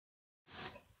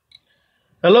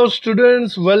Hello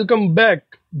students, welcome back.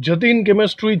 Jatin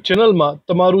chemistry ચેનલમાં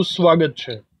તમારું સ્વાગત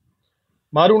છે.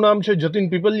 મારું નામ છે જતીન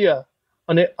પીપલિયા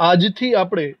અને આજથી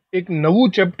આપણે એક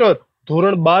નવું ચેપ્ટર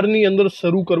ધોરણ 12 ની અંદર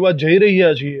શરૂ કરવા જઈ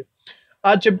રહ્યા છીએ.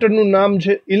 આ ચેપ્ટરનું નામ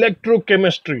છે ઇલેક્ટ્રો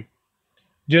કેમેસ્ટ્રી,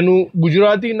 જેનું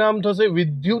ગુજરાતી નામ થશે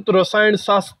વિદ્યુત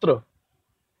રસાયણશાસ્ત્ર.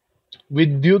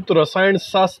 વિદ્યુત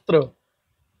રસાયણશાસ્ત્ર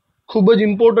ખૂબ જ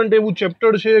ઇમ્પોર્ટન્ટ એવું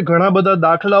ચેપ્ટર છે. ઘણા બધા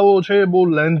દાખલાઓ છે, બહુ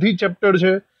લેન્ધી ચેપ્ટર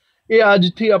છે. એ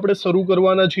આજથી આપણે શરૂ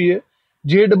કરવાના છીએ.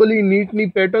 JEE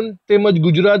નીટની પેટર્ન તેમજ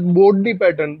ગુજરાત બોર્ડની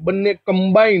પેટર્ન બંને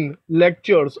કમ્બાઇન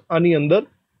લેક્ચર્સ આની અંદર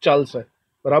ચાલશે.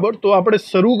 બરાબર, તો આપણે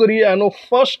શરૂ કરીએ આનો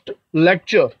ફર્સ્ટ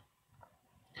લેક્ચર.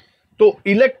 તો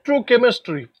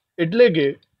ઇલેક્ટ્રોકેમિસ્ટ્રી એટલે કે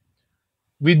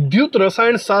વિદ્યુત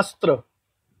રસાયણશાસ્ત્ર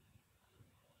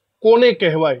કોને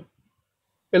કહેવાય?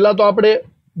 પહેલા તો આપણે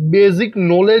બેઝિક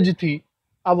નોલેજથી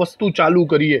આ વસ્તુ ચાલુ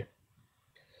કરીએ.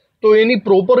 તો એની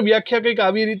પ્રોપર વ્યાખ્યા કંઈક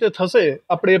આવી રીતે થશે.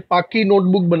 આપણે પાકી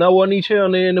નોટબુક બનાવવાની છે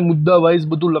અને એને મુદ્દા વાઇઝ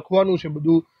બધું લખવાનું છે.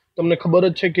 બધું તમને ખબર જ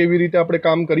છે કેવી રીતે આપણે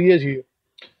કામ કરીએ છીએ.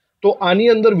 તો આની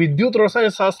અંદર વિદ્યુત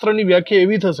રસાયણશાસ્ત્રની વ્યાખ્યા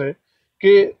એવી થશે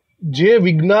કે જે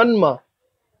વિજ્ઞાનમાં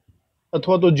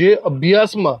અથવા તો જે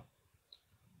અભ્યાસમાં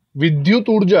વિદ્યુત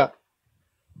ઉર્જા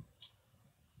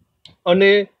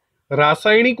અને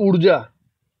રાસાયણિક ઉર્જા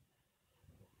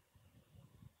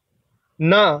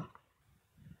ના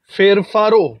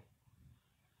ફેરફારો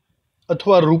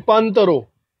અથવા રૂપાંતરો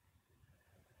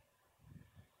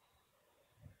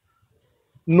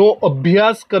નો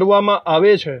અભ્યાસ કરવામાં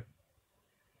આવે છે.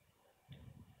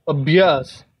 અભ્યાસ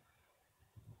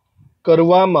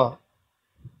કરવામાં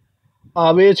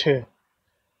આવે છે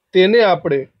તેને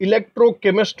આપણે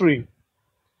ઇલેક્ટ્રોકેમિસ્ટ્રી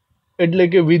એટલે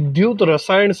કે વિદ્યુત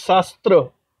રસાયણશાસ્ત્ર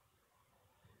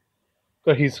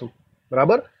કહીશું.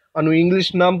 બરાબર, આનું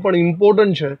ઇંગ્લિશ નામ પણ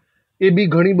ઇમ્પોર્ટન્ટ છે. એ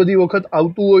બી ઘણી બધી વખત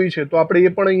આવતું હોય છે, તો આપણે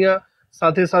એ પણ અહીંયા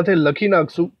સાથે સાથે લખી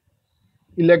નાખશું,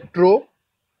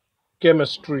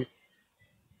 ઇલેક્ટ્રોકેમિસ્ટ્રી.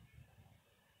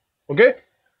 ઓકે,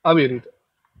 આવી રીતે.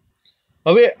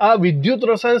 હવે આ વિદ્યુત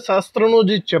રસાયણશાસ્ત્રનો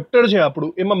જે ચેપ્ટર છે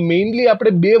આપણું, એમાં મેઇનલી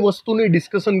આપણે બે વસ્તુની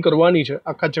ડિસ્કશન કરવાની છે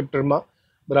આખા ચેપ્ટરમાં.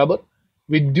 બરાબર,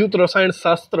 વિદ્યુત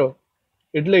રસાયણશાસ્ત્ર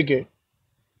એટલે કે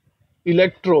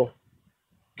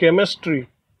ઇલેક્ટ્રોકેમિસ્ટ્રી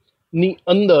ની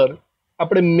અંદર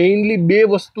આપણે મેઇનલી બે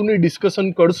વસ્તુની ડિસ્કશન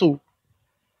કરશું,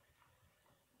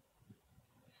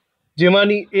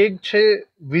 જેમાંની એક છે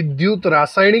વિદ્યુત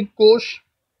રાસાયણિક કોષ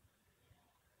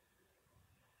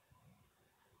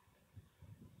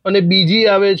અને બીજી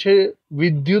આવે છે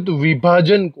વિદ્યુત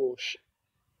વિભાજન કોષ.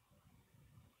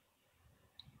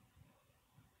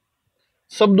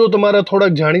 શબ્દો તમારા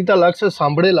થોડાક જાણીતા લાગશે,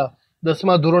 સાંભળેલા.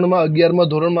 10મા ધોરણમાં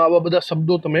 11મા ધોરણમાં આવા બધા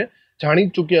શબ્દો તમે જાણી જ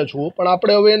ચૂક્યા છો, પણ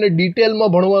આપણે હવે એને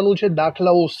ડિટેલમાં ભણવાનું છે,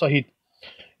 દાખલાઓ સહિત.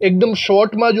 એકદમ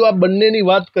શોર્ટમાં જો આ બંનેની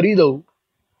વાત કરી દઉં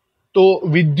તો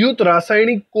વિદ્યુત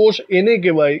રાસાયણિક કોષ એને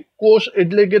કહેવાય. કોષ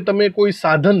એટલે કે તમે કોઈ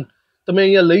સાધન તમે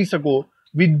અહીંયા લઈ શકો.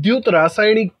 વિદ્યુત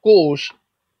રાસાયણિક કોષ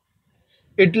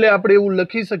એટલે આપણે એવું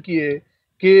લખી શકીએ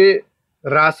કે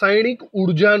રાસાયણિક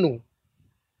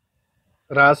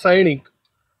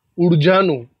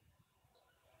ઉર્જાનું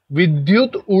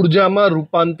વિદ્યુત ઉર્જામાં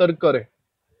રૂપાંતર કરે.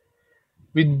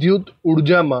 વિદ્યુત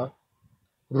ઉર્જામાં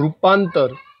રૂપાંતર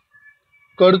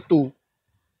કરતું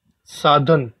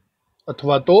સાધન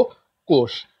અથવા તો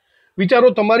કોષ. વિચારો,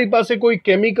 તમારી પાસે કોઈ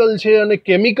કેમિકલ છે અને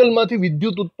કેમિકલમાંથી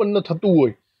વિદ્યુત ઉત્પન્ન થતું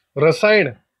હોય,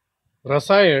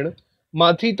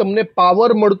 રસાયણમાંથી તમને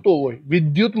પાવર મળતો હોય,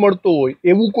 વિદ્યુત મળતો હોય,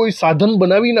 એવું કોઈ સાધન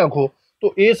બનાવી નાખો તો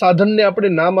એ સાધનને આપણે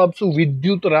નામ આપશું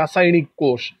વિદ્યુત રાસાયણિક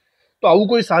કોષ. તો આવું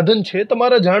કોઈ સાધન છે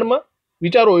તમારા જાણમાં?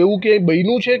 વિચારો, એવું ક્યાંય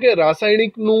બન્યું છે કે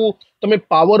રાસાયણિકનું તમે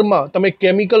પાવરમાં, તમે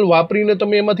કેમિકલ વાપરીને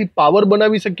તમે એમાંથી પાવર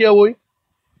બનાવી શક્યા હોય?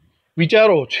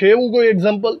 વિચારો, છે એવું કોઈ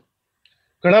એક્ઝામ્પલ?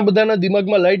 ઘણા બધાના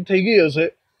દિમાગમાં લાઈટ થઈ ગઈ હશે.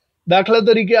 દાખલા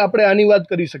તરીકે આપણે આની વાત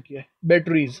કરી શકીએ,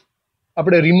 બેટરીઝ.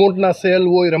 આપણે રિમોટના સેલ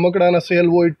હોય, રમકડાના સેલ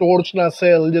હોય, ટોર્ચના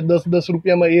સેલ જે 10-10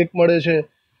 રૂપિયામાં એક મળે છે.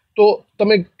 તો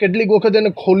તમે કેટલીક વખત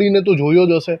એને ખોલીને તો જોયો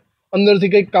જ હશે.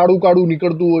 અંદરથી કંઈક કાળું કાળું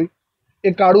નીકળતું હોય. એ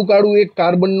કાળું કાળું એક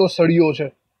કાર્બનનો સળિયો છે,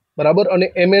 બરાબર, અને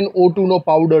MnO2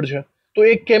 પાવડર છે. તો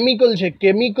એ કેમિકલ છે.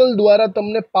 કેમિકલ દ્વારા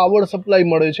તમને પાવર સપ્લાય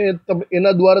મળે છે,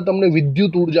 એના દ્વારા તમને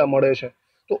વિદ્યુત ઉર્જા મળે છે.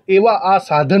 તો એવા આ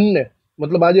સાધનને,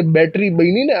 મતલબ આ જે બેટરી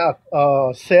બની ને આ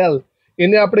સેલ,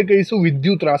 એને આપણે કહીશું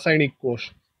વિદ્યુત રાસાયણિક કોષ.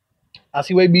 આ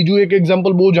સિવાય બીજું એક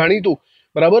એક્ઝામ્પલ બહુ જાણીતું,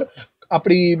 બરાબર,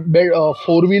 આપણી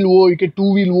 4 વ્હીલ હોય કે 2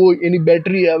 વ્હીલ હોય, એની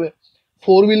બેટરી આવે.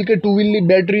 4 વ્હીલ કે 2 વ્હીલની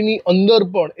બેટરીની અંદર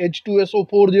પણ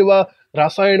H2SO4 જેવા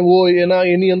રાસાયણ હોય,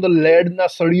 એની અંદર લેડના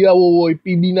સળિયાઓ હોય,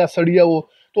 પીબીના સળિયાઓ.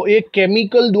 તો એ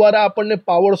કેમિકલ દ્વારા આપણને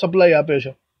પાવર સપ્લાય આપે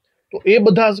છે. તો એ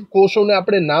બધા કોષોને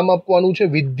આપણે નામ આપવાનું છે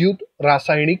વિદ્યુત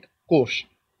રાસાયણિક કોષ.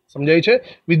 સમજાય છે?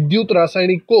 વિદ્યુત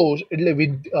રાસાયણિક કોષ એટલે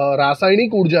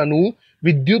રાસાયણિક ઉર્જાનું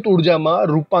વિદ્યુત ઉર્જામાં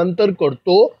રૂપાંતર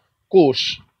કરતો કોષ.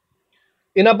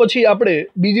 એના પછી આપણે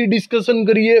બીજી ડિસ્કશન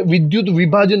કરીએ વિદ્યુત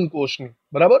વિભાજન કોષની.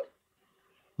 બરાબર,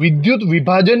 વિદ્યુત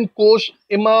વિભાજન કોષ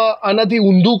એમાં આનાથી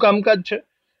ઊંધું કામકાજ છે.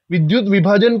 વિદ્યુત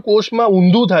વિભાજન કોષમાં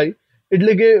ઊંધું થાય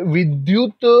એટલે કે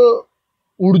વિદ્યુત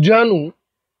ઉર્જાનું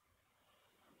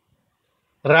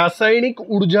રાસાયણિક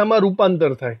ઉર્જામાં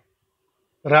રૂપાંતર થાય.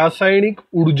 રાસાયણિક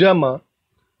ઉર્જામાં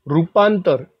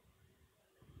રૂપાંતર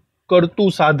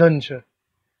કરતું સાધન છે.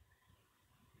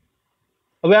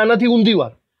 હવે આનાથી ઊંધી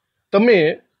વાત, તમે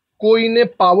કોઈને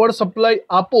પાવર સપ્લાય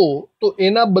આપો તો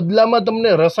એના બદલામાં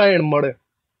તમને રસાયણ મળે.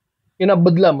 એના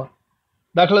બદલામાં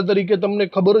દાખલા તરીકે તમને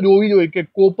ખબર જ હોવી જોઈએ કે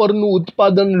કોપરનું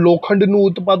ઉત્પાદન, લોખંડનું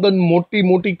ઉત્પાદન મોટી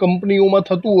મોટી કંપનીઓમાં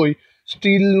થતું હોય,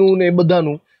 સ્ટીલનું ને એ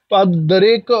બધાનું. તો આ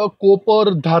દરેક કોપર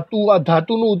ધાતુ, આ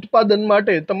ધાતુનું ઉત્પાદન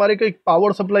માટે તમારે કંઈક પાવર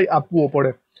સપ્લાય આપવો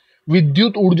પડે.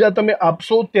 વિદ્યુત ઉર્જા તમે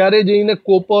આપશો ત્યારે જઈને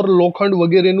કોપર, લોખંડ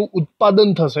વગેરેનું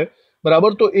ઉત્પાદન થશે.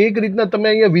 બરાબર, તો એક રીતના તમે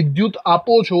અહીંયા વિદ્યુત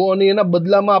આપો છો અને એના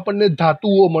બદલામાં આપણને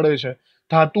ધાતુઓ મળે છે.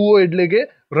 ધાતુઓ એટલે કે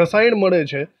રસાયણ મળે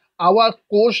છે. આવા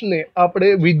કોષને આપણે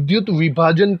વિદ્યુત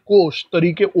વિભાજન કોષ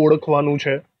તરીકે ઓળખવાનું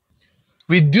છે.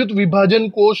 વિદ્યુત વિભાજન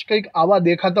કોષ કંઈક આવા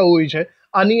દેખાતા હોય છે.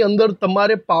 આની અંદર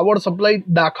તમારે પાવર સપ્લાય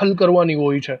દાખલ કરવાની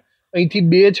હોય છે. અહીંથી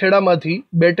બે છેડામાંથી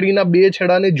બેટરીના બે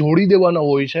છેડાને જોડી દેવાના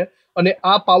હોય છે અને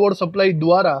આ પાવર સપ્લાય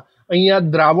દ્વારા અહીંયા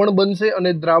દ્રાવણ બનશે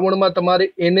અને દ્રાવણમાં તમારે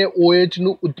NaOH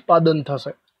નું ઉત્પાદન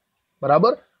થશે.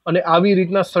 બરાબર, અને આવી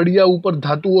રીતના સળિયા ઉપર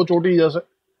ધાતુઓ ચોંટી જશે.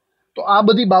 તો આ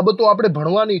બધી બાબતો આપણે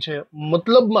ભણવાની છે.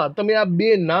 મતલબમાં તમે આ બે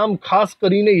નામ ખાસ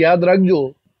કરીને યાદ રાખજો,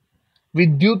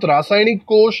 વિદ્યુત રાસાયણિક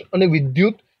કોષ અને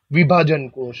વિદ્યુત વિભાજન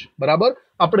કોષ. બરાબર,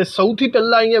 આપણે સૌથી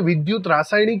પહેલા અહીંયા વિદ્યુત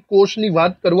રાસાયણિક કોષની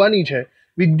વાત કરવાની છે.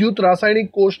 વિદ્યુત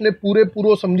રાસાયણિક કોષને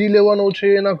પૂરેપૂરો સમજી લેવાનો છે.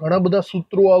 એના ઘણા બધા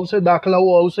સૂત્રો આવશે, દાખલાઓ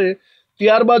આવશે,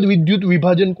 ત્યારબાદ વિદ્યુત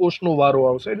વિભાજન કોષનો વારો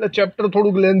આવશે. એટલે ચેપ્ટર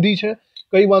થોડુંક લેન્ધી છે,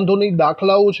 કંઈ વાંધો નહીં.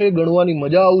 દાખલાઓ છે, ગણવાની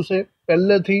મજા આવશે.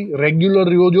 પહેલેથી રેગ્યુલર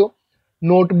રહેજો,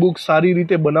 નોટબુક સારી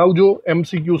રીતે બનાવજો,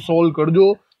 MCQ સોલ્વ કરજો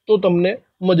તો તમને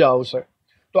મજા આવશે.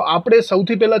 તો આપણે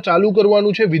સૌથી પહેલા ચાલુ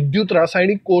કરવાનું છે વિદ્યુત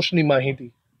રાસાયણિક કોષની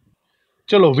માહિતી.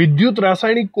 ચલો, વિદ્યુત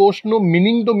રાસાયણિક કોષનો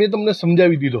મિનિંગ તો મેં તમને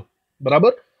સમજાવી દીધો.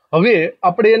 બરાબર, હવે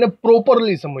આપણે એને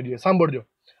પ્રોપરલી સમજીએ. સાંભળજો,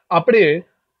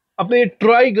 આપણે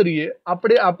ટ્રાય કરીએ,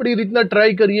 આપણે આપણી રીતના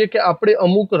ટ્રાય કરીએ કે આપણે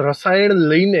અમુક રસાયણ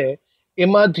લઈને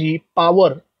એમાંથી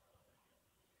પાવર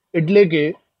એટલે કે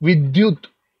વિદ્યુત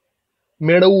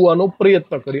મેળવવાનો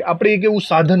પ્રયત્ન કરીએ. આપણે એક એવું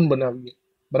સાધન બનાવીએ.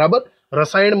 બરાબર,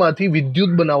 રસાયણમાંથી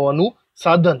વિદ્યુત બનાવવાનું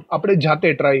સાધન આપણે જાતે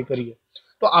ટ્રાય કરીએ.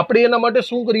 તો આપણે એના માટે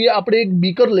શું કરીએ, આપણે એક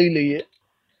બીકર લઈ લઈએ.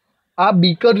 આ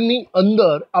બીકરની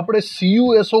અંદર આપણે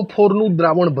CuSO4 નું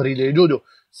દ્રાવણ ભરી દઈએ. જોજો,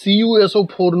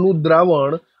 CuSO4 નું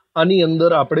દ્રાવણ આની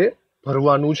અંદર આપણે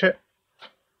ભરવાનું છે.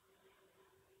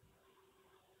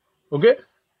 ઓકે,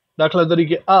 દાખલા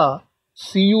તરીકે આ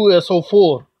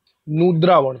CuSO4 નું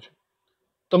દ્રાવણ છે.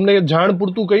 તમને જાણ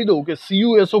પૂરતું કહી દઉં કે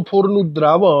CuSO4 નું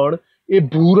દ્રાવણ એ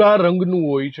ભૂરા રંગનું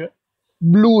હોય છે,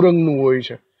 બ્લુ રંગનું હોય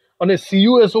છે. અને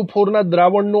CuSO4 ના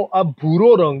દ્રાવણનો આ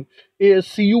ભૂરો રંગ એ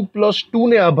Cu+2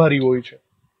 ને આભારી હોય છે.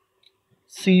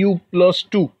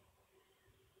 Cu+2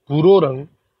 ભૂરો રંગ,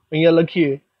 અહીંયા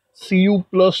લખીએ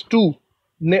Cu+2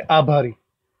 ને આભારી.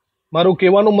 મારો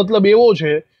કહેવાનો મતલબ એવો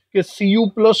છે કે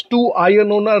Cu+2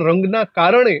 આયનોના રંગના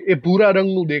કારણે એ ભૂરા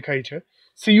રંગનું દેખાય છે.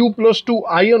 Cu+2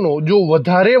 આયનો જો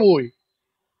વધારે હોય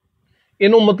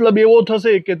એનો મતલબ એવો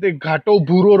થશે કે તે ઘાટો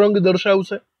ભૂરો રંગ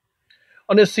દર્શાવશે.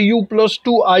 અને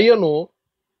Cu+2 આયનો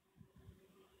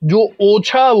જો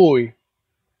ઓછા હોય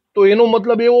તો એનો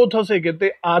મતલબ એવો થશે કે તે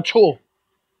આછો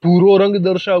ભૂરો રંગ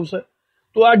દર્શાવશે.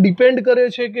 તો આ ડિપેન્ડ કરે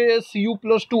છે કે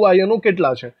Cu+2 આયનો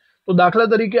કેટલા છે. તો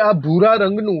દાખલા તરીકે આ ભૂરા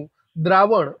રંગનું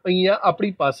દ્રાવણ અહીંયા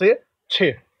આપણી પાસે છે.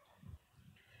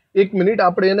 એક મિનિટ,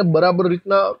 આપણે એને બરાબર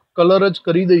રીતના કલર જ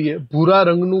કરી દઈએ. ભૂરા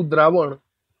રંગનું દ્રાવણ,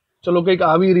 ચલો કંઈક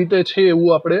આવી રીતે છે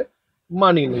એવું આપણે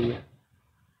માની લઈએ.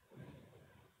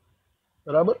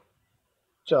 બરાબર,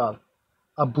 ચાલ,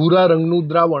 આ ભૂરા રંગનું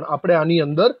દ્રાવણ આપણે આની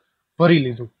અંદર ભરી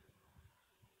લીધું.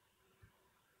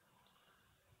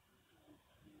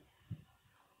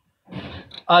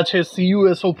 આ છે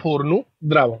CuSO4 નું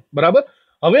દ્રાવણ. બરાબર,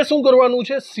 હવે શું કરવાનું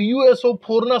છે,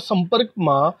 CuSO4 ના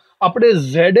સંપર્કમાં આપણે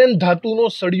Zn ધાતુનો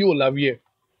સળિયો લાવીએ.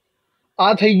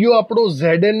 આ થઈ ગયો આપણો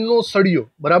Zn નો સળિયો.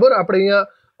 બરાબર, આપણે અહીંયા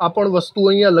આ પણ વસ્તુ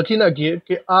અહીંયા લખી નાખીએ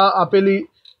કે આ આપેલી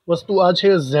વસ્તુ આ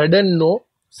છે Zn નો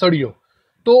સળિયો.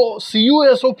 તો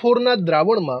CuSO4 ના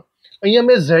દ્રાવણમાં અહીંયા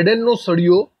મેં Zn નો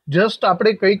સળિયો જસ્ટ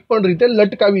આપણે કંઈક પણ રીતે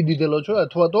લટકાવી દીધેલો છે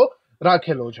અથવા તો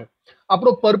રાખેલો છે.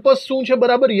 આપણો પર્પસ શું છે,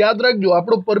 બરાબર યાદ રાખજો.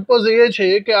 આપણો પર્પસ એ છે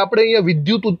કે આપણે અહીંયા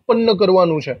વિદ્યુત ઉત્પન્ન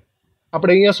કરવાનું છે.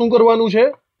 આપણે અહીંયા શું કરવાનું છે,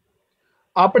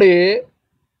 આપણે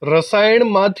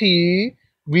રસાયણમાંથી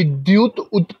વિદ્યુત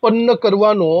ઉત્પન્ન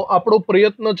કરવાનો આપણો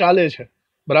પ્રયત્ન ચાલે છે,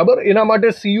 બરાબર. એના માટે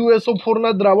CuSO4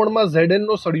 ના દ્રાવણમાં Zn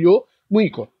નો સળિયો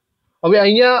મૂક્યો. હવે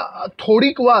અહીંયા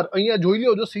થોડીક વાર અહીંયા જોઈ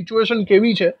લો જો સિચ્યુએશન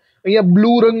કેવી છે. અહીંયા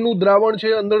બ્લુ રંગનું દ્રાવણ છે,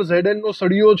 અંદર Zn નો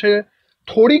સળિયો છે.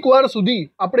 થોડીક વાર સુધી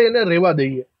આપણે એને રહેવા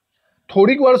દઈએ,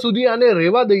 થોડીક વાર સુધી આને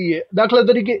રહેવા દઈએ, દાખલા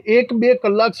તરીકે 1-2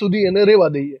 કલાક સુધી એને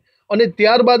રહેવા દઈએ, અને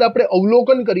ત્યારબાદ આપણે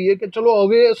અવલોકન કરીએ કે ચલો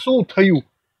હવે શું થયું,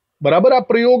 બરાબર. આ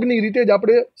પ્રયોગની રીતે જ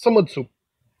આપણે સમજશું.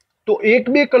 તો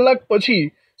 1-2 કલાક પછી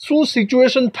શું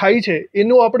સિચ્યુએશન થાય છે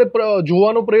એનો આપણે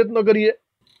જોવાનો પ્રયત્ન કરીએ.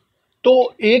 તો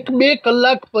 1-2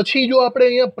 કલાક પછી જો આપણે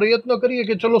અહીંયા પ્રયત્ન કરીએ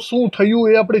કે ચલો શું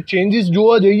થયું એ આપણે ચેન્જીસ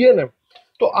જોવા જઈએ ને,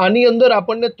 તો આની અંદર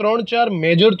આપણને 3-4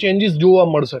 મેજર ચેન્જીસ જોવા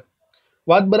મળશે.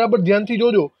 વાત બરાબર ધ્યાનથી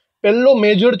જોજો. પહેલો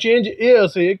મેજર ચેન્જ એ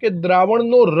હશે કે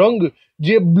દ્રાવણનો રંગ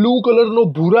જે બ્લુ કલરનો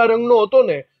ભૂરા રંગનો હતો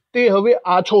ને તે હવે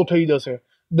આછો થઈ જશે.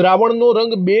 દ્રાવણનો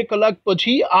રંગ 2 કલાક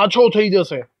પછી આછો થઈ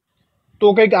જશે.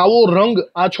 તો કંઈક આવો રંગ,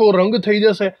 આછો રંગ થઈ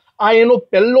જશે. આ એનો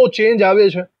પહેલો ચેન્જ આવે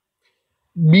છે.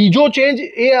 બીજો ચેન્જ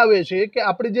એ આવે છે કે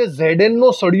આપણે જે Zn નો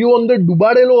સળિયો અંદર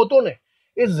ડૂબાડેલો હતો ને,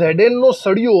 એ Zn નો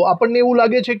સળિયો આપણને એવું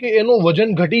લાગે છે કે એનો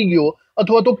વજન ઘટી ગયો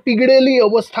અથવા તો પીગળેલી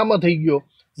અવસ્થામાં થઈ ગયો.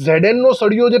 Zn નો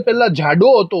સળિયો જે પહેલા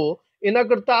જાડો હતો એના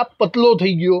કરતાં પતલો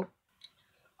થઈ ગયો.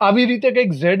 આવી રીતે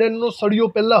કંઈક Zn નો સળિયો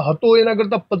પહેલા હતો એના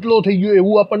કરતાં પતલો થઈ ગયો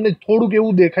એવું આપણને થોડુંક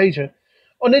એવું દેખાય છે.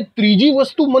 અને ત્રીજી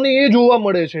વસ્તુ મને એ જોવા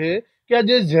મળે છે કે આ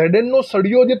જે Zn નો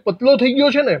સળિયો જે પતલો થઈ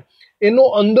ગયો છે ને એનો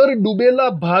અંદર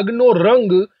ડૂબેલા ભાગનો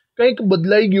રંગ કંઈક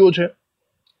બદલાઈ ગયો છે.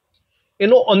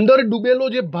 એનો અંદર ડૂબેલો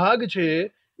જે ભાગ છે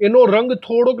એનો રંગ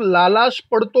થોડોક લાલાશ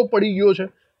પડતો પડી ગયો છે.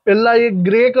 પહેલા એ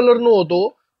ગ્રે કલરનો હતો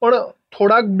પણ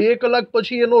થોડાક 2 કલાક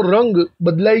પછી એનો રંગ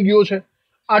બદલાઈ ગયો છે.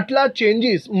 આટલા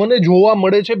ચેન્જીસ મને જોવા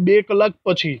મળે છે 2 કલાક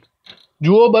પછી.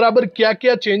 જુઓ બરાબર ક્યાં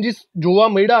ક્યાં ચેન્જીસ જોવા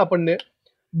મળ્યા આપણને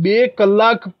 2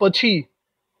 કલાક પછી.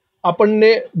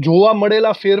 આપણને જોવા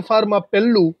મળેલા ફેરફારમાં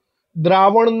પહેલું,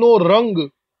 દ્રાવણનો રંગ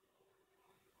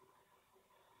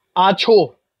આછો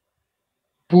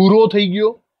ભૂરો થઈ ગયો.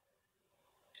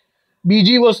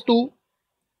 બીજી વસ્તુ,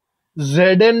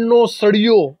 Zn નો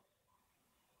સળિયો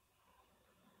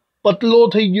પતલો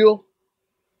થઈ ગયો.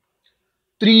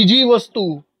 ત્રીજી વસ્તુ,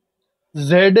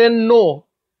 Zn નો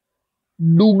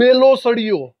ડૂબેલો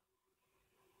સળિયો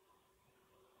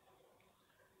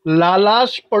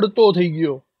લાલાશ પડતો થઈ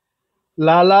ગયો,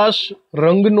 લાલાશ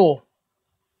રંગનો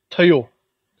થયો.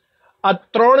 આ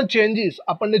 3 ચેન્જીસ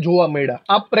આપણને જોવા મળ્યા.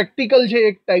 આ પ્રેક્ટિકલ છે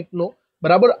એક ટાઈપનો,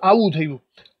 બરાબર. આવું થયું.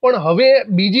 પણ હવે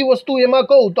બીજી વસ્તુ એમાં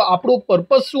કહું તો આપણો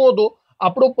પર્પઝ શું હતો?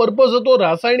 આપણો પર્પઝ હતો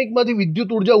રાસાયણિકમાંથી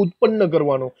વિદ્યુત ઉર્જા ઉત્પન્ન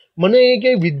કરવાનો. મને એ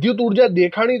કંઈ વિદ્યુત ઉર્જા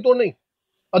દેખાણી તો નહીં,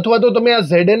 અથવા તો તમે આ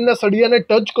Zn ના સળિયાને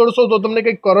ટચ કરશો તો તમને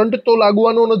કંઈ કરંટ તો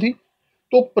લાગવાનો નથી.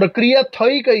 તો પ્રક્રિયા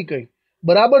થઈ કઈ કઈ,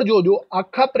 બરાબર જોજો.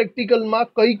 આખા પ્રેક્ટિકલમાં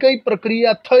કઈ કઈ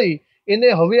પ્રક્રિયા થઈ એને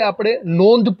હવે આપણે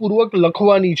નોંધપૂર્વક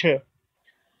લખવાની છે.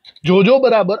 જોજો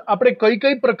બરાબર. આપણે કઈ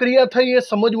કઈ પ્રક્રિયા થઈ એ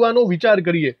સમજવાનો વિચાર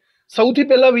કરીએ. સૌથી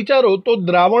પહેલા વિચારો તો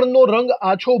દ્રાવણનો રંગ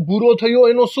આછો ભૂરો થયો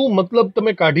એનો શું મતલબ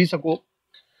તમે કાઢી શકો?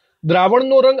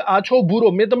 દ્રાવણનો રંગ આછો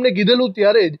ભૂરો, મેં તમને કીધેલું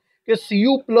ત્યારે જ કે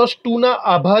Cu+2 ના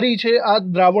આભારી છે આ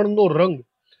દ્રાવણનો રંગ.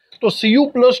 તો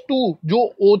Cu+2 જો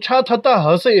ઓછા થતા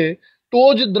હશે તો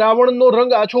જ દ્રાવણનો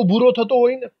રંગ આછો ભૂરો થતો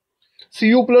હોય ને.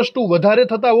 Cu+2 વધારે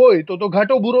થતા હોય તો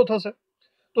ઘાટો ભૂરો થશે.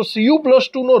 તો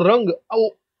Cu+2 નો રંગ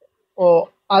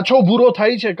આછો ભૂરો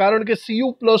થાય છે કારણ કે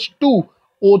Cu+2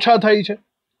 ઓછા થાય છે.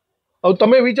 હવે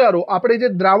તમે વિચારો, આપણે જે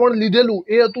દ્રાવણ લીધેલું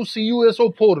એ હતું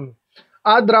CuSO4.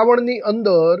 આ દ્રાવણની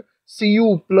અંદર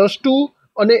Cu+2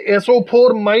 અને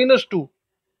SO4-2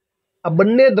 આ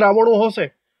બંને દ્રાવણો હશે,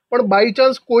 પણ બાય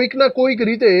ચાન્સ કોઈક ના કોઈક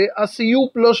રીતે આ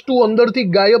Cu+2 અંદરથી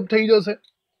ગાયબ થઈ જશે.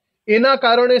 એના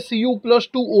કારણે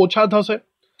Cu+2 ઓછા થશે.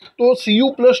 તો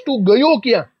Cu+2 ગયો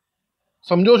ક્યાં?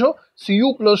 સમજો છો?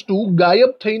 Cu+2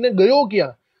 ગાયબ થઈને ગયો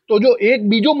ક્યાં? તો જો એક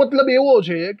બીજો મતલબ એવો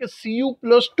છે કે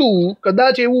Cu+2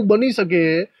 કદાચ એવું બની શકે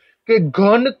કે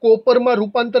ઘન કોપરમાં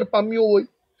રૂપાંતર પામ્યો હોય.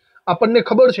 આપણને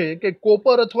ખબર છે કે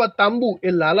કોપર અથવા તાંબુ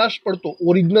એ લાલાશ પડતો,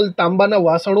 ઓરિજિનલ તાંબાના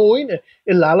વાસણો હોય ને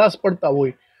એ લાલાશ પડતા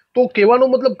હોય. તો કહેવાનો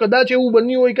મતલબ કદાચ એવું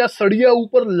બન્યું હોય કે આ સળિયા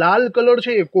ઉપર લાલ કલર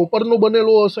છે એ કોપરનો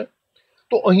બનેલો હશે.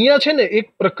 તો અહીંયા છે ને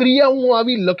એક પ્રક્રિયા હું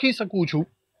આવી લખી શકું છું,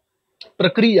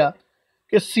 પ્રક્રિયા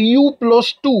કે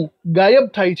Cu+2 ગાયબ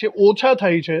થાય છે, ઓછા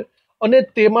થાય છે, અને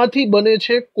તેમાંથી બને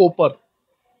છે કોપર,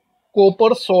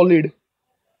 કોપર સોલિડ.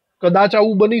 કદાચ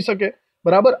આવું બની શકે,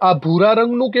 બરાબર. આ ભૂરા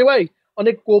રંગનું કહેવાય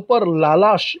અને કોપર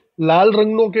લાલાશ લાલ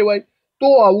રંગનો કહેવાય. તો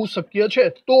આવું શક્ય છે,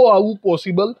 તો આવું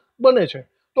પોસિબલ બને છે.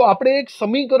 તો આપણે એક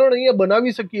સમીકરણ અહીંયા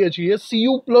બનાવી શકીએ છીએ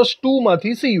Cu+2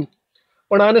 માંથી Cu.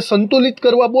 પણ આને સંતુલિત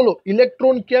કરવા બોલો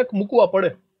ઇલેક્ટ્રોન ક્યાંક મૂકવા પડે.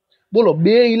 બોલો,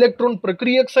 2 ઇલેક્ટ્રોન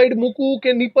પ્રક્રિયક સાઈડ મૂકવું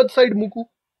કે નિપજ સાઈડ મૂકવું?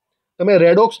 તમે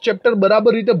રેડોક્સ ચેપ્ટર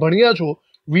બરાબર રીતે ભણ્યા છો,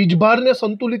 વીજભારને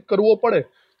સંતુલિત કરવો પડે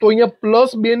તો અહીંયા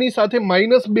 +2 ની સાથે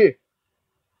 -2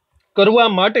 કરવા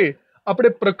માટે આપણે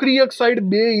પ્રક્રિયક સાઈડ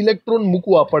 2 ઇલેક્ટ્રોન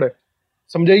મૂકવા પડે.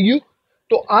 સમજાઈ ગયું?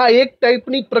 તો આ એક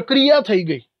ટાઈપની પ્રક્રિયા થઈ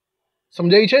ગઈ,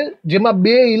 સમજાય છે, જેમાં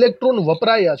 2 ઇલેક્ટ્રોન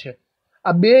વપરાયા છે.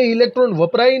 આ 2 ઇલેક્ટ્રોન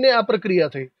વપરાઈને આ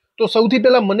પ્રક્રિયા થઈ. તો સૌથી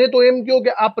પહેલા મને તો એમ કહો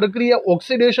કે આ પ્રક્રિયા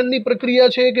ઓક્સિડેશનની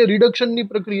પ્રક્રિયા છે કે રિડક્શનની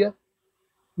પ્રક્રિયા?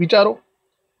 વિચારો.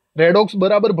 રેડોક્સ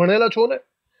બરાબર ભણેલા છો ને?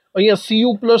 અહીંયા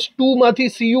Cu+2 માંથી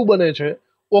Cu બને છે,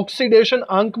 ઓક્સિડેશન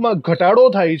આંકમાં ઘટાડો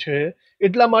થાય છે,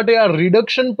 એટલા માટે આ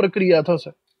રિડક્શન પ્રક્રિયા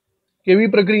થશે.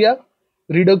 કેવી પ્રક્રિયા?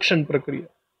 રિડક્શન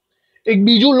પ્રક્રિયા. એક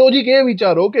બીજું લોજિક એ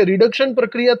વિચારો કે રિડક્શન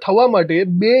પ્રક્રિયા થવા માટે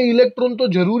 2 ઇલેક્ટ્રોન તો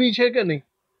જરૂરી છે કે નહીં?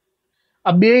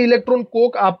 આ 2 ઇલેક્ટ્રોન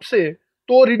કોક આપશે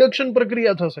તો રિડક્શન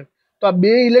પ્રક્રિયા થશે. તો આ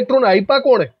 2 ઇલેક્ટ્રોન આપ્યા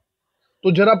કોણે? તો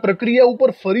જરા પ્રક્રિયા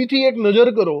ઉપર ફરીથી એક નજર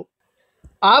કરો.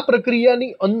 આ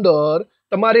પ્રક્રિયાની અંદર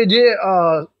તમારે જે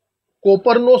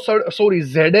કોપરનો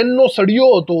Zn નો સળિયો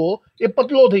હતો એ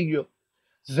પતલો થઈ ગયો.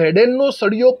 Zn નો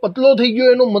સળિયો પતલો થઈ ગયો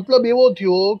એનો મતલબ એવો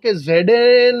થયો કે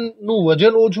Zn નું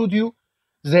વજન ઓછું થયું,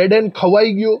 Zn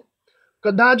ખવાઈ ગયો.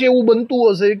 કદાચ એવું બનતું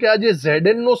હશે કે આ જે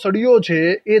Zn નો સળિયો છે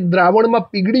એ દ્રાવણમાં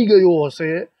પીગળી ગયો હશે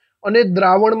અને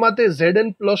દ્રાવણમાં તે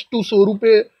Zn+2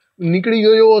 સ્વરૂપે નીકળી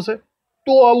ગયો હશે.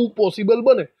 તો આવું પોસિબલ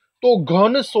બને. તો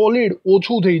ઘન સોલિડ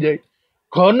ઓછું થઈ જાય.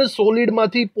 ઘન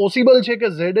સોલિડમાંથી પોસિબલ છે કે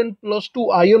Zn+2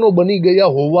 આયનો બની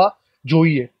ગયા હોવા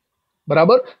જોઈએ.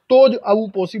 બરાબર? તો જ આવું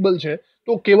પોસિબલ છે.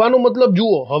 તો કહેવાનો મતલબ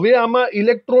જુઓ, હવે આમાં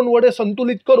ઇલેક્ટ્રોન વડે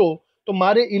સંતુલિત કરો તો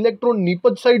મારે ઇલેક્ટ્રોન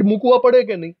નિપજ સાઈડ મૂકવા પડે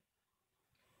કે નહીં?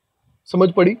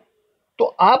 સમજ પડી? તો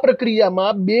આ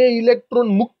પ્રક્રિયામાં 2 ઇલેક્ટ્રોન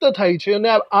મુક્ત થાય છે અને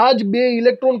આ જ 2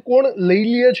 ઇલેક્ટ્રોન કોણ લઈ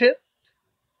લે છે?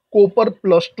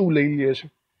 Cu+2 લઈ લે છે.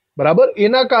 બરાબર?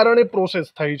 એના કારણે પ્રોસેસ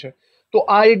થાય છે. તો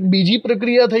આ એક બીજી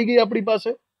પ્રક્રિયા થઈ ગઈ આપણી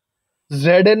પાસે.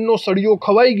 Zn નો સળિયો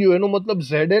ખવાઈ ગયો એનો મતલબ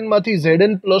Zn માંથી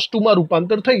Zn+2 માં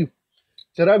રૂપાંતર થયું.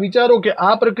 જરા વિચારો કે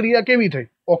આ પ્રક્રિયા કેવી થઈ?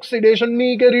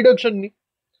 ઓક્સિડેશનની કે રિડક્શનની?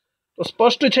 તો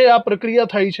સ્પષ્ટ છે આ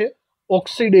પ્રક્રિયા થાય છે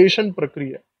ઓક્સિડેશન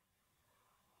પ્રક્રિયા.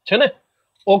 છે ને?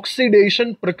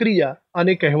 ઓક્સિડેશન પ્રક્રિયા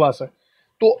આને કહેવાશે.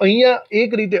 તો અહીંયા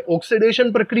એક રીતે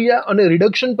ઓક્સિડેશન પ્રક્રિયા અને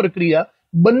રિડક્શન પ્રક્રિયા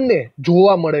બંને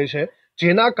જોવા મળે છે,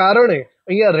 જેના કારણે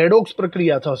અહીંયા રેડોક્સ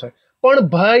પ્રક્રિયા થશે.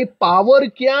 પણ ભાઈ પાવર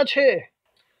ક્યાં છે?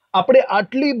 આપણે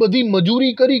આટલી બધી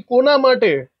મજૂરી કરી કોના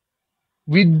માટે?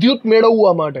 વિદ્યુત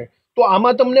મેળવવા માટે. તો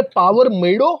આમાં તમને પાવર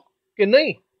મળ્યો કે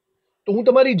નહીં? તો હું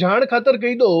તમારી જાણ ખાતર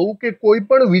કહી દઉં કે કોઈ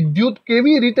પણ વિદ્યુત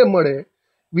કેવી રીતે મળે?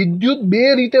 વિદ્યુત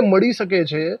 2 રીતે મળી શકે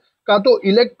છે, કાં તો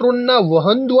ઇલેક્ટ્રોનના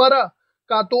વહન દ્વારા,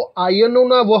 કાં તો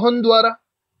આયનોના વહન દ્વારા.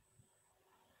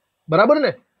 બરાબર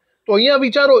ને? તો અહીંયા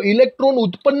વિચારો, ઇલેક્ટ્રોન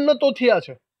ઉત્પન્ન તો થયા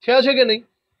છે કે નહીં?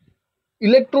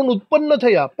 ઇલેક્ટ્રોન ઉત્પન્ન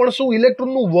થયા, પણ શું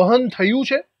ઇલેક્ટ્રોનનું વહન થયું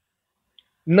છે?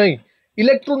 નહીં,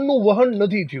 ઇલેક્ટ્રોનનું વહન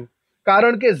નથી થયું.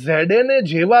 કારણ કે Zn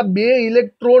જેવા 2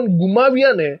 ઇલેક્ટ્રોન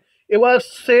ગુમાવ્યા ને એવા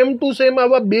સેમ ટુ સેમ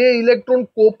આવા 2 ઇલેક્ટ્રોન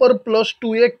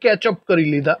Cu+2 એ કેચઅપ કરી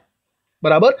લીધા.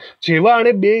 બરાબર? જેવા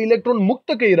આણે 2 ઇલેક્ટ્રોન મુક્ત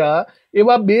કર્યા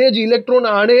એવા 2 જ ઇલેક્ટ્રોન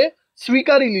આણે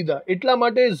સ્વીકારી લીધા. એટલા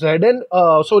માટે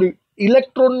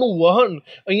ઇલેક્ટ્રોનનું વહન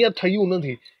અહીંયા થયું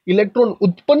નથી. ઇલેક્ટ્રોન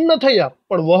ઉત્પન્ન થયા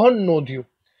પણ વહન ન થયું.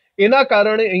 એના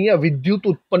કારણે અહીંયા વિદ્યુત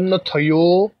ઉત્પન્ન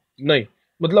થયો નહીં.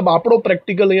 મતલબ આપણો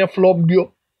પ્રેક્ટિકલ અહીંયા ફ્લોપ ગયો.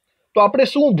 તો આપણે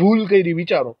શું ભૂલ કરી?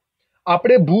 વિચારો.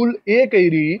 આપણે ભૂલ એ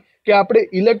કરી કે આપણે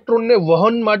ઇલેક્ટ્રોનને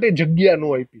વહન માટે જગ્યા ન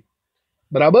આપી.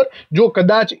 બરાબર? જો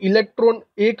કદાચ ઇલેક્ટ્રોન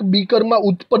એક બીકરમાં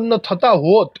ઉત્પન્ન થતા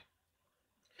હોત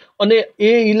અને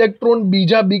એ ઇલેક્ટ્રોન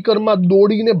બીજા બીકરમાં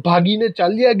દોડીને ભાગીને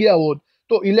ચાલ્યા ગયા હોત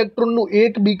તો ઇલેક્ટ્રોનનું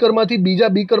એક બીકરમાંથી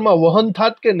બીજા બીકરમાં વહન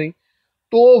થાત કે નહીં?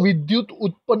 તો વિદ્યુત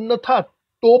ઉત્પન્ન થાત,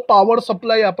 તો પાવર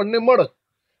સપ્લાય આપણને મળત.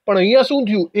 પણ અહીંયા શું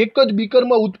થયું? એક જ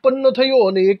બીકરમાં ઉત્પન્ન થયો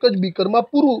અને એક જ બીકરમાં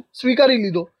પૂરું સ્વીકારી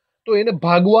લીધો, તો એને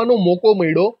ભાગવાનો મોકો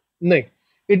મળ્યો નહીં.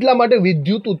 એટલા માટે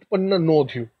વિદ્યુત ઉત્પન્ન ન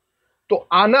થયું. તો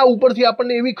આના ઉપરથી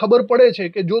આપણને એવી ખબર પડે છે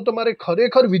કે જો તમારે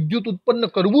ખરેખર વિદ્યુત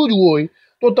ઉત્પન્ન કરવું જ હોય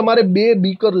તો તમારે 2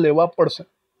 બીકર લેવા પડશે.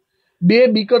 2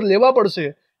 બીકર લેવા પડશે.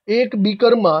 એક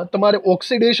બીકરમાં તમારે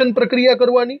ઓક્સિડેશન પ્રક્રિયા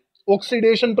કરવાની.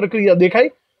 ઓક્સિડેશન પ્રક્રિયા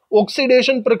દેખાય?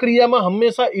 ઓક્સિડેશન પ્રક્રિયામાં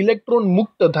હંમેશા ઇલેક્ટ્રોન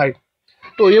મુક્ત થાય.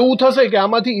 તો એવું થશે કે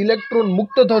આમાંથી ઇલેક્ટ્રોન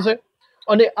મુક્ત થશે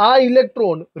અને આ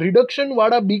ઇલેક્ટ્રોન રિડક્શન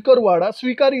વાળા બીકર વાળા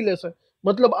સ્વીકારી લેશે.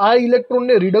 મતલબ આ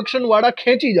ઇલેક્ટ્રોનને રિડક્શન વાળા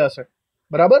ખેંચી જશે.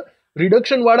 બરાબર?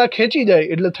 રિડક્શન વાળા ખેંચી જાય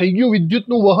એટલે થઈ ગયું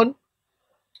વિદ્યુતનું વહન.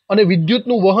 અને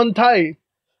વિદ્યુતનું વહન થાય,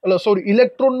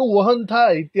 ઇલેક્ટ્રોનનું વહન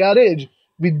થાય ત્યારે જ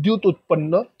વિદ્યુત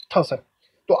ઉત્પન્ન થશે.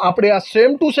 તો આપણે આ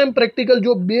સેમ ટુ સેમ પ્રેક્ટિકલ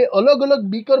જો 2 અલગ અલગ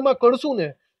બીકરમાં કરશું ને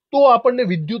તો આપણને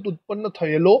વિદ્યુત ઉત્પન્ન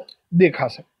થયેલો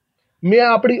દેખાશે. મેં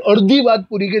આપણી અડધી વાત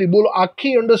પૂરી કરી. બોલો,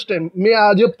 આખી અન્ડરસ્ટેન્ડ મેં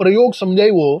આ જે પ્રયોગ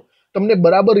સમજાવ્યો તમને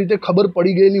બરાબર રીતે ખબર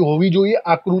પડી ગયેલી હોવી જોઈએ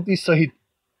આકૃતિ સહિત.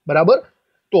 બરાબર?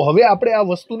 તો હવે આપણે આ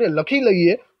વસ્તુને લખી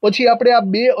લઈએ, પછી આપણે આ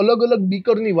બે અલગ અલગ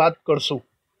બીકરની વાત કરશું.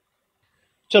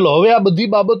 ચલો, હવે આ બધી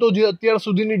બાબતો જે અત્યાર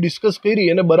સુધીની ડિસ્કસ કરી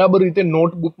એને બરાબર રીતે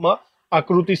નોટબુકમાં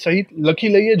આકૃતિ સહિત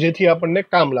લખી લઈએ, જેથી આપણને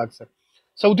કામ લાગશે.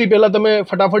 સૌથી પહેલા તમે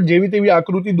ફટાફટ જેવી તેવી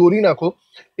આકૃતિ દોરી નાખો.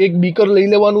 એક બીકર લઈ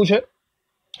લેવાનું છે.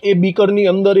 એ બીકરની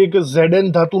અંદર એક Zn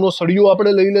ધાતુનો સળિયો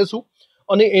આપણે લઈ લેશું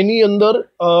અને એની અંદર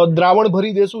દ્રાવણ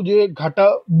ભરી દેશું, જે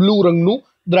ઘાટા બ્લુ રંગનું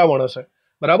દ્રાવણ હશે.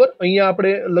 બરાબર? અહીંયા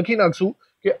આપણે લખી નાખશું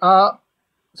કે આ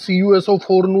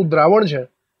CuSO4 નું દ્રાવણ છે.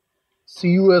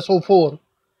 CuSO4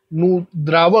 નું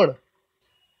દ્રાવણ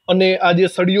અને આ જે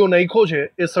સળિયો નાખ્યો છે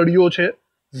એ સળિયો છે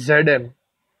Zn.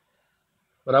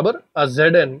 બરાબર? આ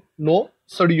Zn નો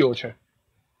સળિયો છે.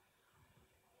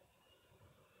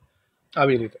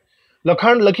 આવી રીતે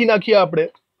લખાણ લખી નાખીએ આપણે.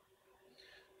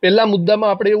 પહેલા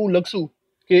મુદ્દામાં આપણે એવું લખશું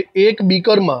કે એક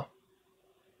બીકરમાં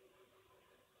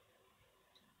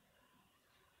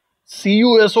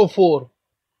CuSO4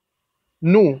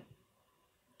 નું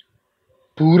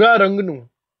ભૂરા રંગનું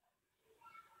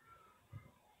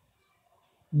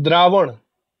દ્રાવણ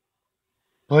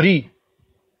ભરી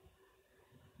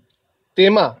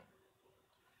તેમાં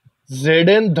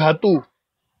Zn ધાતુ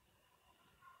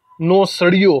નો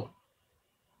સળિયો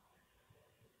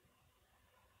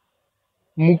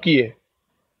મૂકીએ.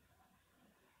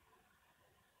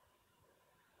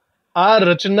 આ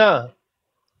રચના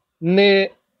ને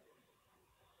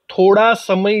થોડા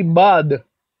સમય બાદ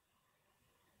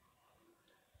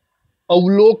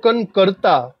અવલોકન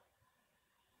કરતા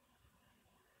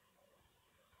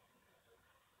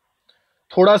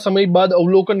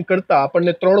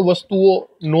આપણને ત્રણ વસ્તુઓ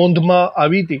નોંધમાં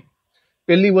આવી હતી.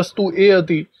 પહેલી વસ્તુ એ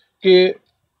હતી કે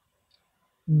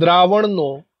દ્રાવણનો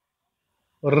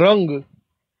રંગ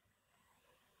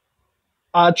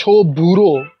આછો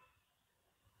ભૂરો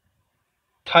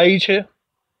થાય છે.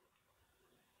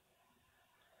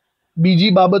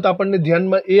 બીજી બાબત આપણને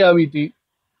ધ્યાનમાં એ આવી હતી,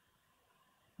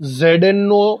 Zn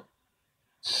નો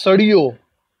સળિયો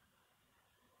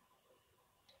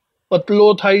પતલો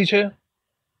થાય છે.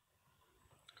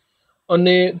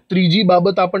 અને ત્રીજી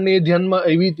બાબત આપણને એ ધ્યાનમાં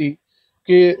આવી હતી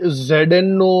કે Zn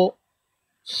નો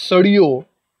સળિયો,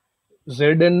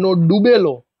 Zn નો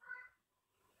ડૂબેલો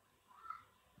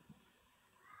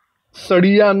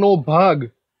સળિયાનો ભાગ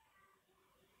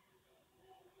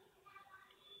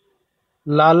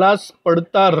લાલાશ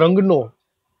પડતા રંગનો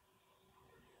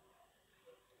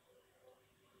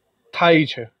થાય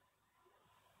છે.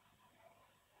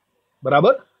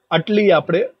 બરાબર? આટલી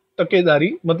આપણે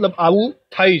તકેદારી, મતલબ આવું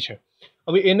થાય છે.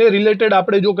 હવે એને રિલેટેડ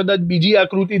આપણે જો કદાચ બીજી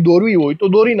આકૃતિ દોરવી હોય તો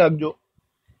દોરી નાખજો.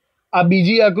 આ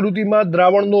બીજી આકૃતિમાં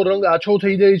દ્રાવણનો રંગ આછો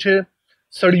થઈ જાય છે,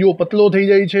 સળિયો પતલો થઈ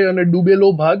જાય છે અને ડૂબેલો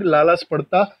ભાગ લાલાશ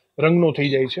પડતા રંગનો થઈ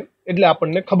જાય છે. એટલે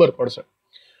આપણને ખબર પડશે.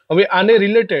 હવે આને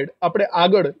રિલેટેડ આપણે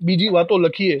આગળ બીજી વાતો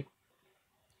લખીએ.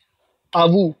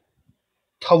 આવું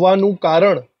થવાનું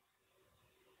કારણ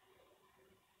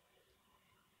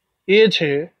એ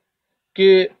છે કે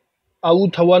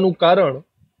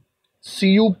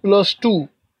Cu+2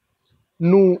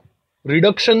 નું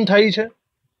રિડક્શન થાય છે.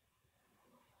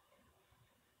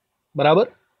 બરાબર?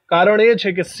 કારણ એ છે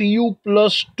કે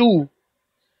Cu+2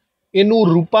 એનું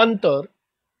રૂપાંતર,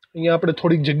 અહીંયા આપણે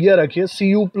થોડીક જગ્યા રાખીએ,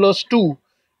 Cu+2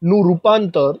 નું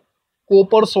રૂપાંતર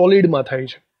કોપર સોલિડમાં થાય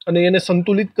છે અને એને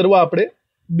સંતુલિત કરવા આપણે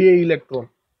 2 ઇલેક્ટ્રોન,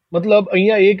 મતલબ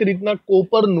અહીંયા એક રીતના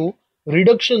કોપરનું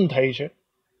રિડક્શન થાય છે.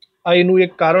 આ એનું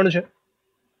એક કારણ છે.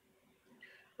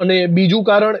 અને બીજું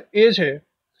કારણ એ છે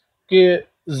કે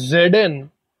Zn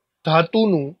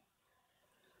ધાતુનું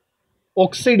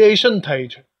ઓક્સિડેશન થાય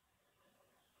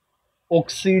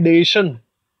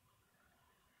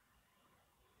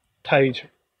છે.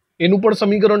 એનું પણ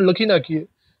સમીકરણ લખી નાખીએ.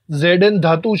 Zn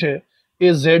ધાતુ છે એ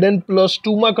Zn+2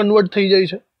 માં કન્વર્ટ થઈ જાય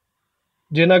છે,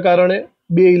 જેના કારણે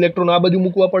 2 ઇલેક્ટ્રોન આ બાજુ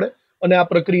મૂકવા પડે અને આ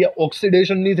પ્રક્રિયા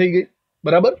ઓક્સિડેશનની થઈ ગઈ.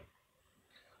 બરાબર?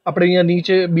 આપણે અહીંયા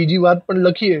નીચે બીજી વાત પણ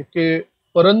લખીએ કે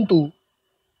પરંતુ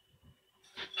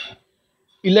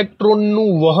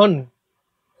ઇલેક્ટ્રોનનું વહન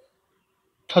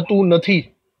થતું નથી,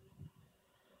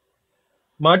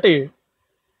 માટે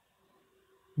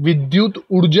વિદ્યુત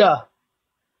ઉર્જા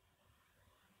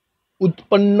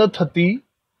ઉત્પન્ન થતી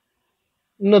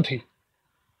નથી.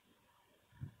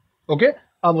 ઓકે,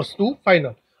 આ વસ્તુ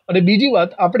ફાઇનલ. અને બીજી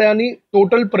વાત, આપણે આની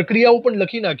ટોટલ પ્રક્રિયાઓ પણ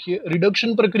લખી નાખીએ.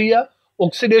 રિડક્શન પ્રક્રિયા,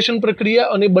 ઓક્સિડેશન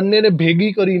પ્રક્રિયા અને બંનેને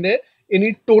ભેગી કરીને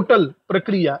એની ટોટલ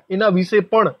પ્રક્રિયા, એના વિશે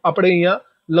પણ આપણે અહીંયા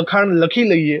લખાણ લખી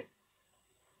લઈએ.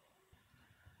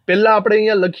 પહેલા આપણે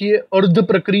અહીંયા લખીએ અર્ધ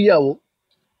પ્રક્રિયાઓ.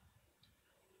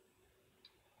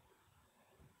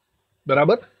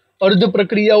 બરાબર. અર્ધ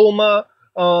પ્રક્રિયાઓમાં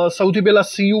સૌથી પહેલા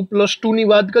Cu+2 ની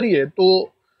વાત કરીએ તો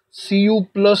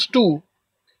Cu+2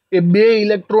 એ 2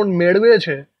 ઇલેક્ટ્રોન મેળવે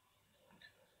છે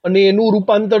અને એનું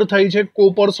રૂપાંતર થાય છે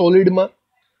કોપર સોલિડમાં.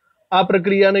 આ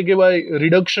પ્રક્રિયાને કહેવાય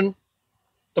રિડક્શન.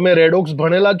 તમે રેડોક્સ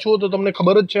ભણેલા છો તો તમને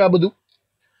ખબર જ છે આ બધું.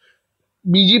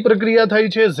 બીજી પ્રક્રિયા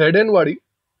થાય છે Zn વાળી.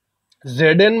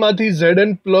 Zn માંથી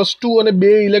Zn+2 અને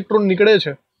 2 ઇલેક્ટ્રોન નીકળે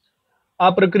છે.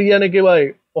 આ પ્રક્રિયાને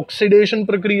કહેવાય ઓક્સિડેશન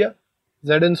પ્રક્રિયા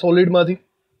Zn સોલિડમાંથી.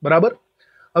 બરાબર.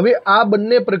 હવે આ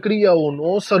બંને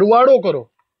પ્રક્રિયાઓનો સરવાળો કરો.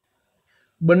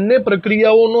 બંને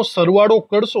પ્રક્રિયાઓનો સરવાળો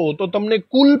કરશો તો તમને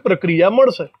કુલ પ્રક્રિયા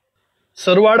મળશે.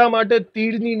 સરવાળા માટે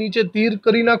તીરની નીચે તીર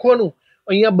કરી નાખવાનું.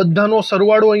 અહીંયા બધાનો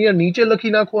સરવાળો અહીંયા નીચે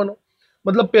લખી નાખવાનો.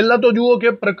 મતલબ પહેલા તો જુઓ કે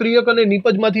પ્રક્રિયક અને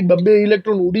નિપજમાંથી 2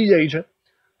 ઇલેક્ટ્રોન ઉડી જાય છે.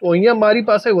 તો અહીંયા મારી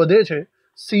પાસે વધે છે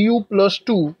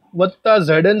Cu+2 વત્તા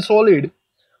Zn સોલિડ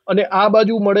અને આ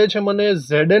બાજુ મળે છે મને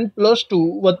Zn+2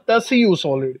 વત્તા Cu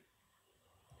સોલિડ.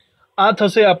 આ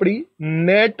થશે આપણી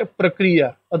નેટ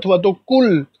પ્રક્રિયા અથવા તો કુલ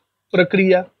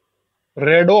પ્રક્રિયા,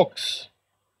 રેડોક્સ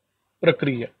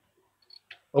પ્રક્રિયા.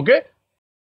 ઓકે.